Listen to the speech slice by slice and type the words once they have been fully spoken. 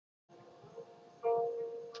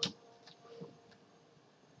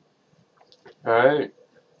Alright.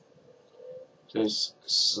 Just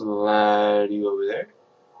slide you over there.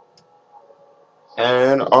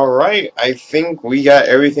 And alright, I think we got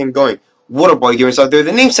everything going. What up, boy gamers out there?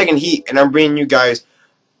 The name's Second Heat, and I'm bringing you guys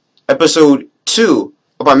episode 2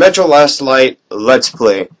 of our Metro Last Light Let's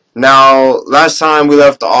Play. Now, last time we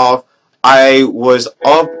left off, I was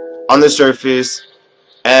up on the surface,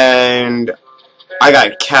 and I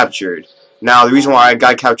got captured. Now, the reason why I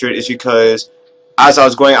got captured is because as I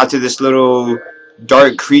was going out to this little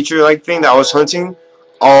dark creature-like thing that I was hunting,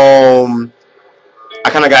 I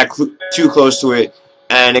kind of got too close to it,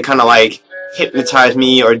 and it kind of like hypnotized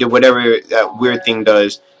me or did whatever that weird thing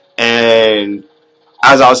does. And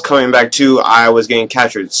as I was coming back to, I was getting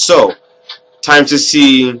captured. So, time to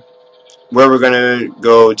see where we're gonna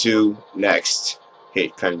go to next.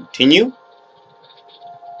 Hit continue.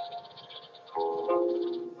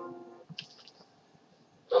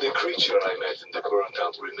 The creature I met in the burned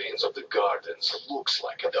out remains of the gardens looks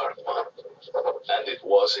like a dark one, and it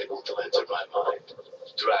was able to enter my mind,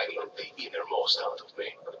 dragging the innermost out of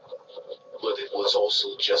me. But it was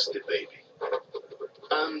also just a baby,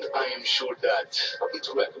 and I am sure that it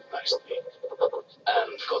recognized me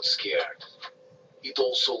and got scared. It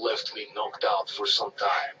also left me knocked out for some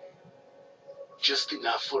time, just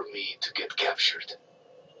enough for me to get captured.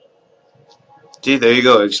 See, there you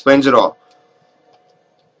go. It explains it all.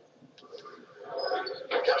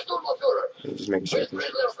 Just making sure.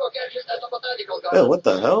 Oh, what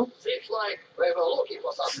the hell?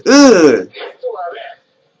 Ugh!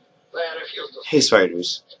 Hey,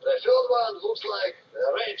 spiders. The third one looks like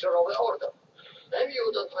a ranger of the order. A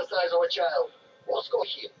mutant the size of a child. Let's go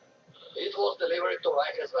here. It was delivered to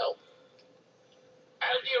Reich as well.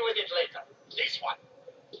 I'll deal with it later. This one.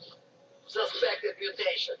 Suspected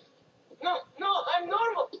mutation. No, I'm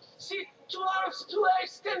normal. See, 2 arms, 2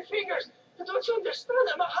 legs, 10 fingers. Don't you understand?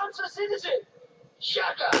 I'm a Hansa citizen.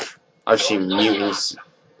 Shut up. I've seen mutants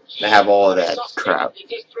that have all of that crap. The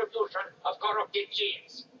distribution of corrupted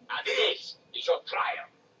genes. And this is your trial.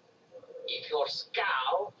 If your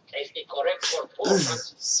skull has the correct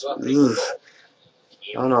performance, you are free to Ugh. go.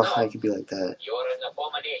 I don't know how I could be like that. You're an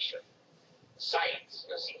abomination. Science,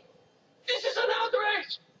 you see. This is an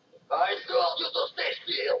outrage! I told you to stay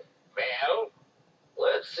still. Well,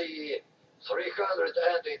 Let's see.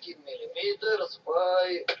 318 millimeters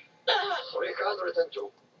by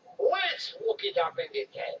 302. let's look it up in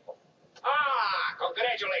detail.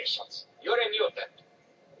 Congratulations. You're a mutant.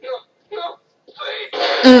 No, wait.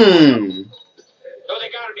 Mmm. To the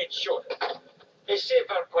garbage chute. A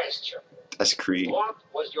simple question. That's Creed. What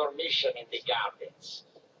was your mission in the gardens?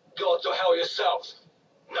 Go to hell yourself.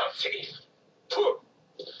 Nothing. Pooh.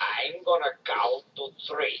 I'm gonna count to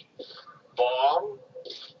 3. 1.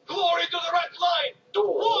 Glory to the red line! 2.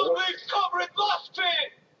 Long live Comrade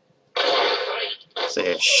Bluffin! 3.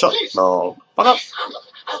 Say, shut the fuck up.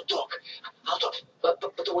 I'll talk.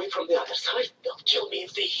 But away from the other side. They'll kill me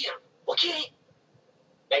if they hear. Okay?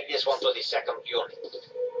 Take this one to the second unit.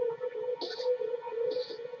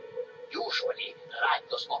 Usually, right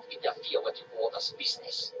does not interfere with the order's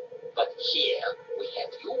business. But here, we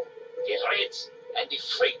have you, the Reds, and the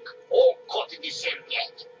Freak, all caught in the same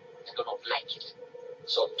net. I do not like it.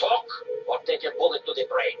 So talk, or take a bullet to the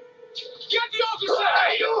brain. Get the officer!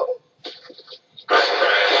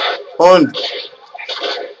 On.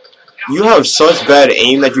 You have such bad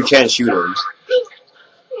aim that you can't shoot him.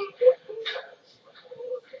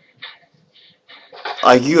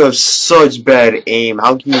 Like, you have such bad aim.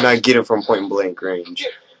 How can you not get him from point blank range?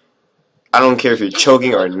 I don't care if you're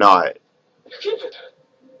choking or not. Keep it.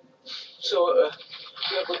 So, you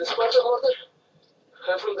have the Spartan order?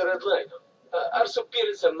 I'm from the Red Line. Our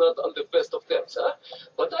superiors are not on the best of terms, huh?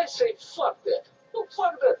 But I say fuck that. Oh,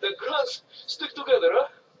 fuck that. The grunts stick together, huh?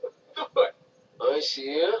 I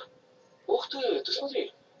see. Ух ты,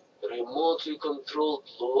 смотри. Remotely controlled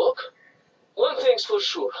lock. One thing's for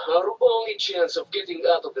sure. Our only chance of getting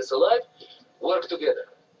out of this alive, work together.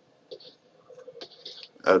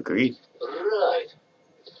 Agreed. Right.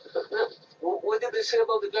 What did they say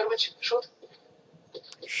about the garbage chute?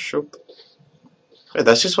 Shoot. Wait,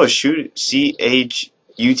 that's just what shoot.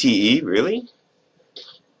 CHUTE? Really?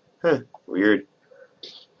 Huh. Weird.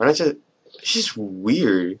 Why not just. It's just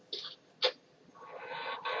weird.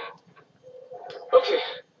 Okay.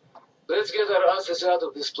 Let's get our asses out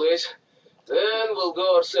of this place. Then we'll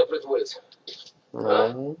go our separate ways.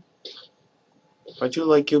 Why'd you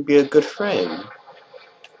like you'll be a good friend?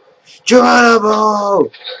 Geronimo!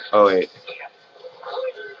 Oh, wait.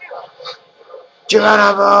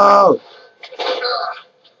 Geronimo!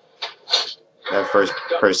 That first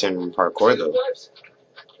person parkour, though. This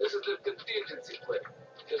is the contingency plan.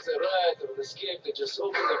 There's a right or escape, they just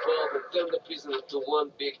open the valve and turn the prison into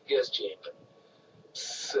one big gas chamber.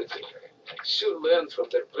 Sucky. Should learn from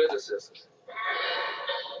their predecessors.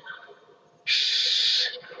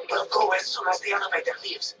 Shh. We'll go as soon as the elevator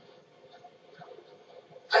leaves.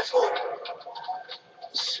 Let's move.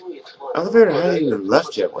 Sweet. Elevator hasn't even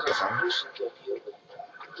left yet. What the hell?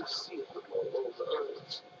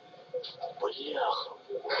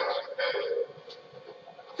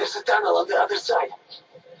 There's a tunnel on the other side.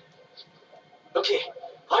 Okay,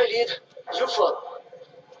 I lead, you follow.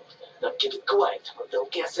 Now keep it quiet, or they'll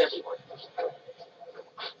guess everyone.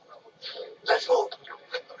 Let's move.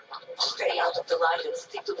 Stay out of the light and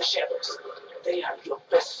stick to the shadows. They are your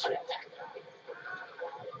best friend.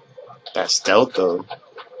 That's stealth though.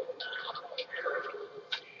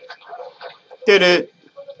 Did it?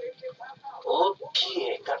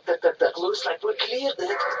 Okay, looks like we cleared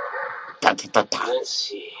it. Ta ta ta ta.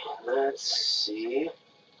 Let's see.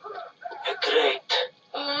 Great.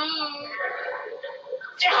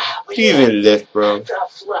 You even lift, bro.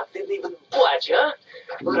 Tough luck, didn't even budge, huh?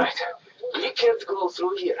 Right, we can't go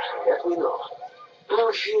through here, that we know.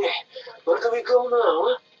 Okay, where do we go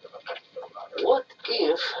now? What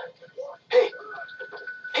if... Hey,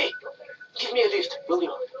 give me a lift, will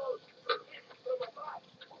you?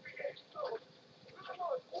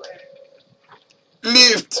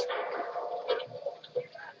 Lift.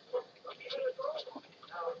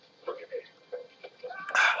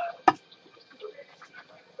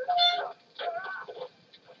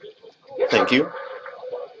 Thank you.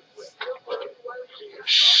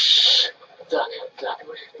 Shh. Duck.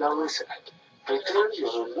 Now listen. Pretend you're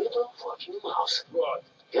a little fucking mouse. What?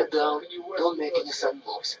 Get down. Don't make any sudden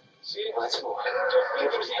moves. See? Let's move.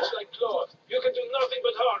 Everything's like Claude. You can do nothing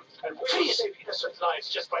but harm. And we will Freeze. save innocent lives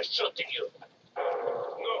just by shooting you.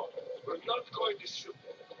 No, we're not going to shoot.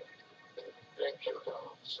 Thank you,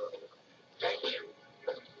 sir. Thank you.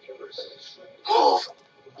 Move.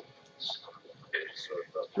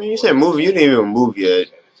 Man, you said move. You didn't even move yet.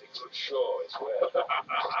 It's a good show as well.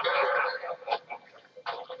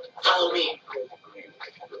 Follow me.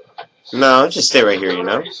 No, just stay right here. You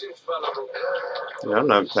know. Is infallible. You know, I'm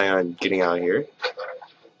not planning on getting out here.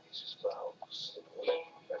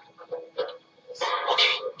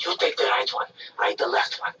 Okay, you take the right one. I the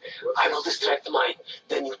left one. I will distract mine.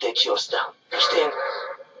 Then you take yours down. Understand?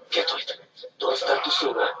 Get to it. Don't start too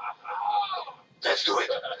soon, huh? Let's do it.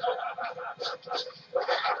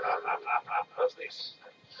 How's this?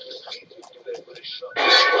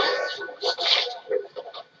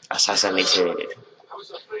 Assassinated. I was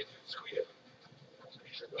afraid you'd squeal.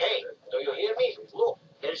 Hey, do you hear me? Look,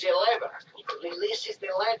 there's a lever. It releases the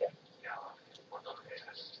ladder.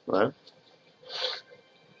 What?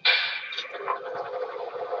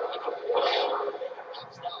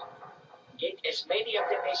 Get as many of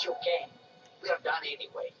them as you can. We are done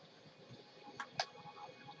anyway.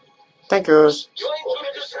 Thank yous. You ain't doing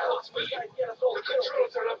it yourself. We gotta get us all. The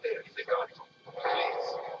controls are up there in the garden. Please.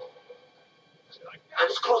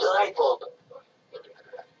 Unscrew the light bulb.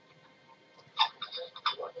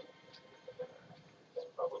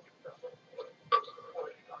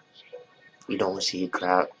 You don't see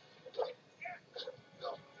crap.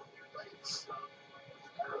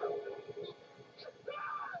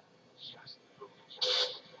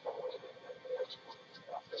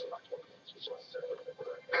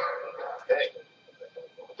 Hey,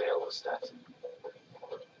 what the hell was that?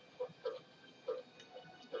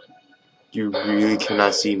 You really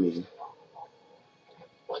cannot see me.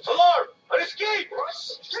 Alarm! An escape!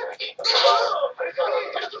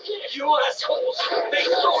 You assholes! They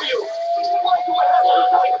saw you! Why do I have to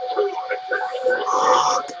fight?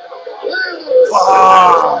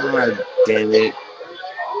 God damn it.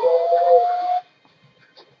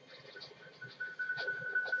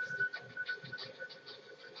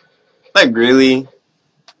 Like, really?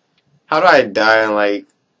 How do I die in, like,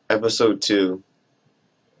 episode 2?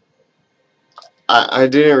 I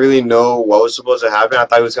didn't really know what was supposed to happen. I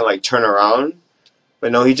thought he was gonna, like, turn around.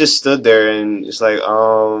 But no, he just stood there and it's like,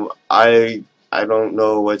 I don't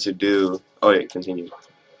know what to do. Oh, wait, continue.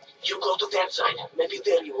 You go to that side. Maybe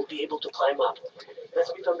there you will be able to climb up.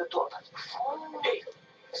 Let's meet on the top. Hey,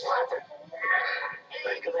 smarter.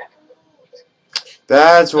 Back of that.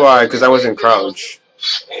 That's why, because I wasn't crouched.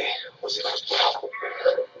 Hey, what's it?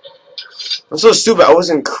 I'm so stupid. I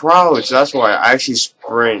wasn't crouched. That's why I actually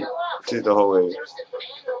sprint to the hallway. There's the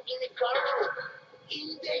panel in the guard room. In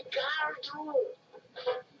the guard room.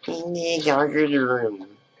 In the dark room.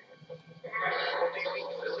 What do you mean,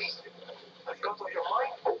 release it? I've got on your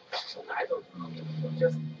mind? I don't know.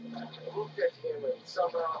 Just looked at him and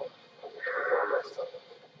somehow...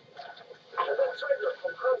 The trailer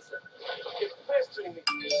from Hansen. training.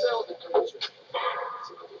 Sell the creature.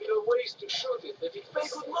 There are ways to shoot it that it pay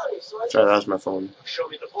good money, so I Sorry, that was my phone. Show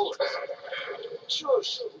me the bullets. Sure,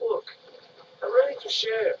 look. I'm ready to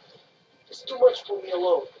share. It's too much for me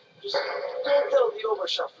alone. Just don't tell the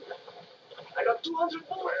overshot. I got 200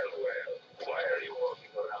 bullets. Well, why are you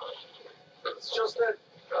walking around? It's just that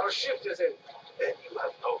our shift is in. Then you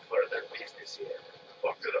have no further business here.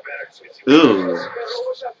 Walk to the barracks with you. Ooh,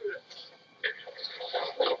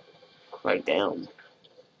 right down.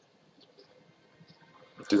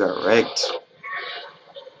 You got wrecked.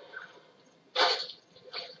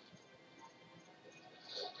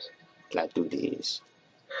 Gotta do this.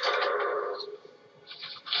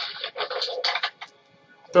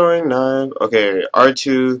 Throwing knife. Okay,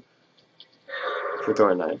 R2 for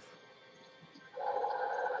throwing knife.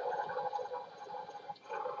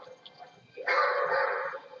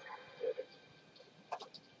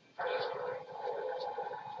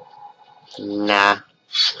 Nah.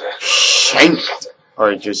 Shanked.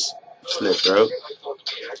 Or just slit throat.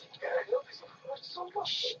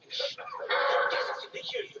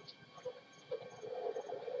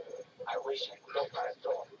 I wish I could open a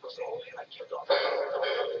door because only I kept on.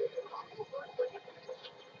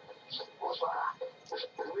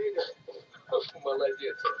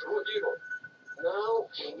 Молодец. Руди. Now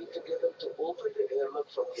we need to get them to open the airlock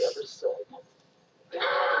from the other side. Then the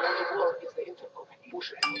only door is the intercom.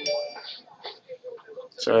 Push it.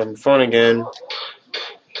 So I'm phone again.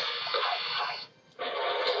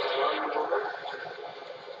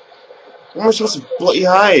 How am I supposed to bloody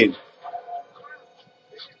hide?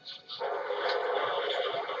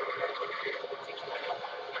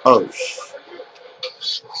 Oh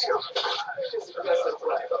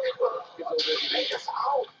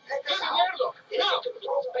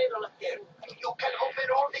You can open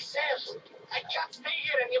all the cells. I can't stay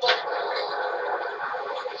here anymore.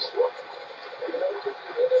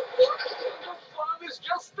 The fun is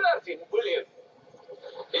just starting, William.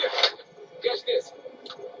 Here, catch this.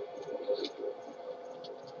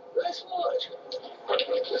 Nice watch.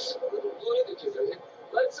 This little blue indicator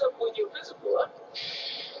lights up when you're visible, huh?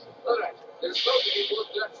 Alright, there's bound to be more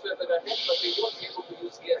guns that are ahead, but they won't be able to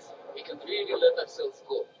use gas. We can really let ourselves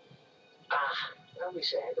go. I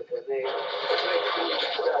wish I had a grenade.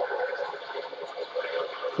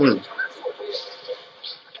 Hmm.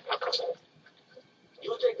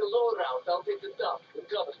 You take the low route, I'll take the top. And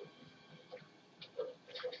cover.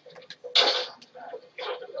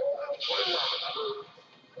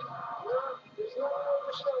 There's no one on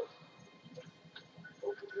the shelf.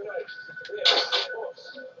 Open your eyes.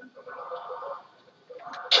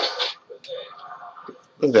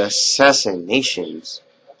 Look at the assassinations.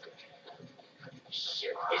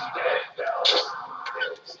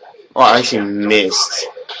 Oh, I actually missed.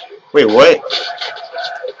 Wait, what?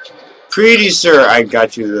 Pretty sir, I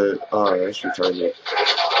got you the. Oh, that's retarded.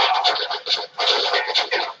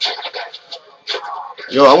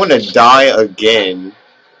 Yo, I want to die again.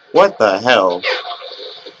 What the hell?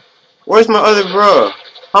 Where's my other bro?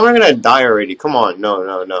 How am I gonna die already? Come on,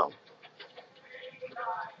 no.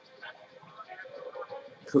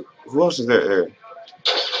 Who else is there?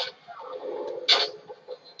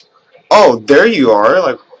 Oh, there you are.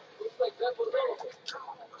 Like,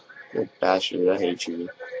 you bastard. I hate you.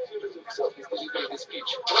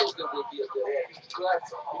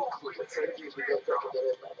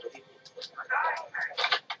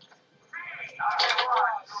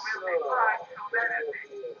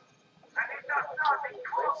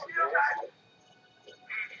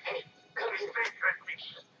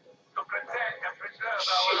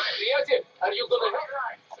 Shit, are you gonna help?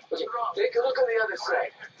 Okay, take a look on the other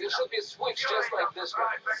side. There should be a switch just like this one.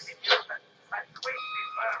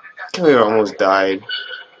 Come here, almost died.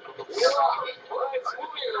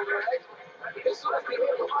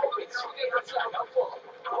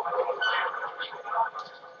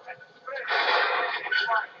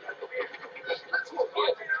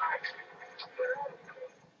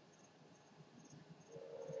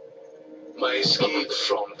 My escape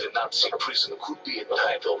from the Nazi prison could be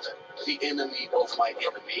entitled "The Enemy of My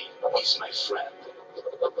Enemy is My Friend."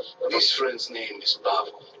 This friend's name is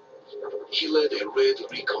Pavel. He led a red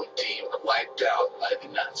recon team wiped out by the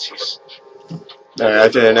Nazis. Alright,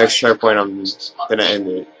 after the next checkpoint, I'm gonna end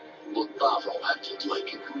it. But Pavel acted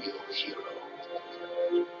like a real hero.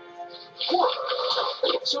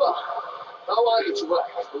 So, how are you, Chubak?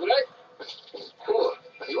 All right? Oh,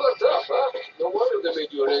 you are tough, huh? No wonder they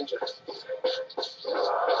made you a ranger.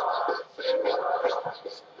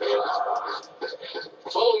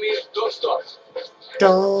 Follow me, don't stop.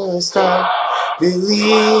 Don't stop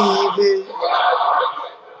believing.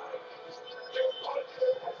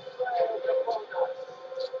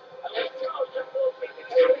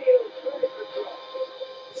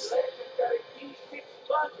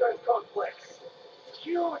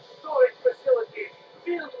 storage facility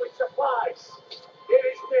filled with supplies. There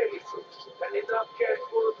is medicine and enough canned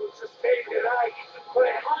food to sustain the Reich for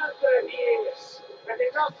 100 years, and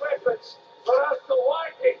enough weapons for us to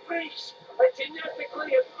wipe the Greeks and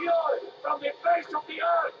genetically impure from the face of the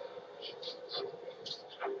earth.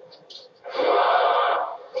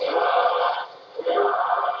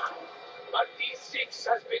 But D6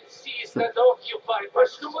 has been seized and occupied by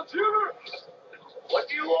Stumateur. What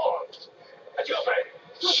do you want? A job ready.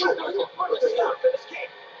 Stop and escape.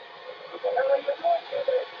 What the hell are you doing here,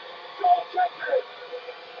 then? Go get it!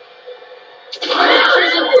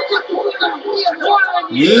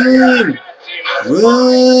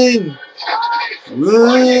 Run! Run!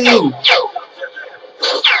 Run!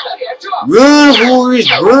 Run,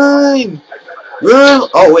 Forrest, run! Run!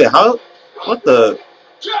 Oh wait, how? What the?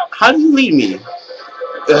 How do you lead me?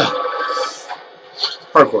 Ugh.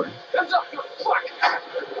 Parkour.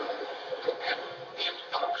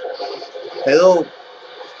 Hello.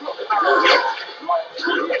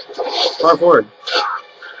 Parkour.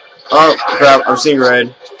 Oh crap! I'm seeing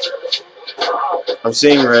red. I'm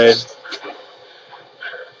seeing red.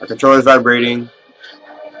 My controller's vibrating.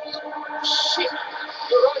 Shit!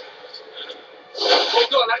 You're right.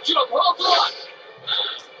 Hold on, Artyom, hold on!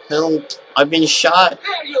 Help! I've been shot.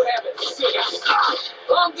 There you have it, sugar!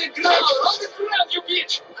 On the ground, you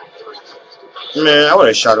bitch! Man, I would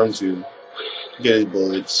have shot him too. Get his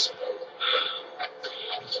bullets.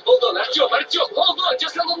 Hold on, Artyom, hold on,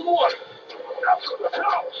 just a little more!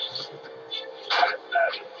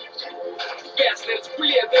 Bastards,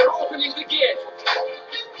 please, they're opening the gate!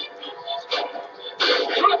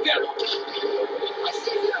 Drop them! I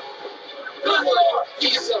see them! Good lord,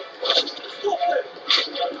 piece of... Stop them!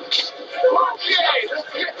 Okay, let's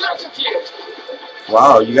get out of here!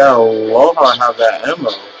 Wow, you gotta love how I have that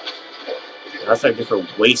ammo. That's like just for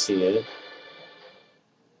wasting it.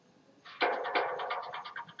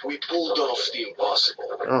 We pulled off the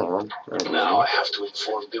impossible. Oh, Now I have to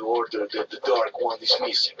inform the Order that the Dark One is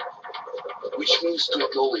missing, which means to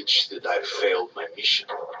acknowledge that I've failed my mission.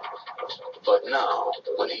 But now,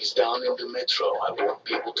 when he's down in the metro, I won't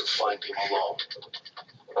be able to find him alone.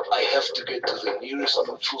 I have to get to the nearest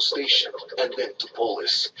neutral station and then to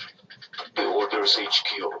Polis, the Order's HQ.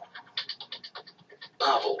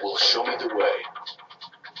 Pavel will show me the way.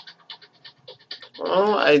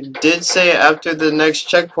 well, I did say after the next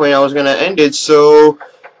checkpoint I was gonna end it, so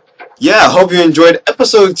yeah, hope you enjoyed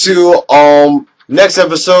episode 2. Next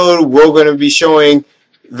episode we're gonna be showing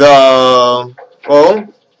the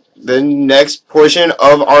the next portion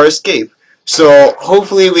of our escape. So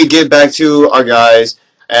hopefully we get back to our guys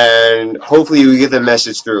and hopefully we get the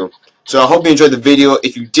message through. So I hope you enjoyed the video.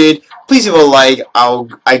 If you did, please leave a like.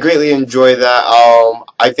 I greatly enjoy that.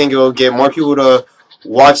 I think it will get more people to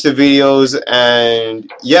watch the videos,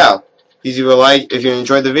 and yeah, please leave a like if you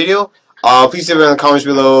enjoyed the video. Please leave it in the comments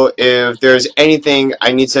below if there's anything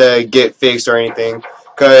I need to get fixed or anything.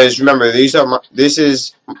 Because remember, this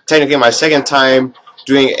is technically my second time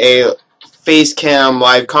doing a face cam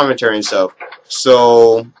live commentary and stuff.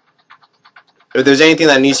 So if there's anything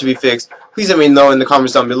that needs to be fixed, please let me know in the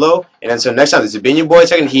comments down below. And until next time, this has been your boy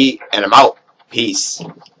Second Heat, and I'm out. Peace.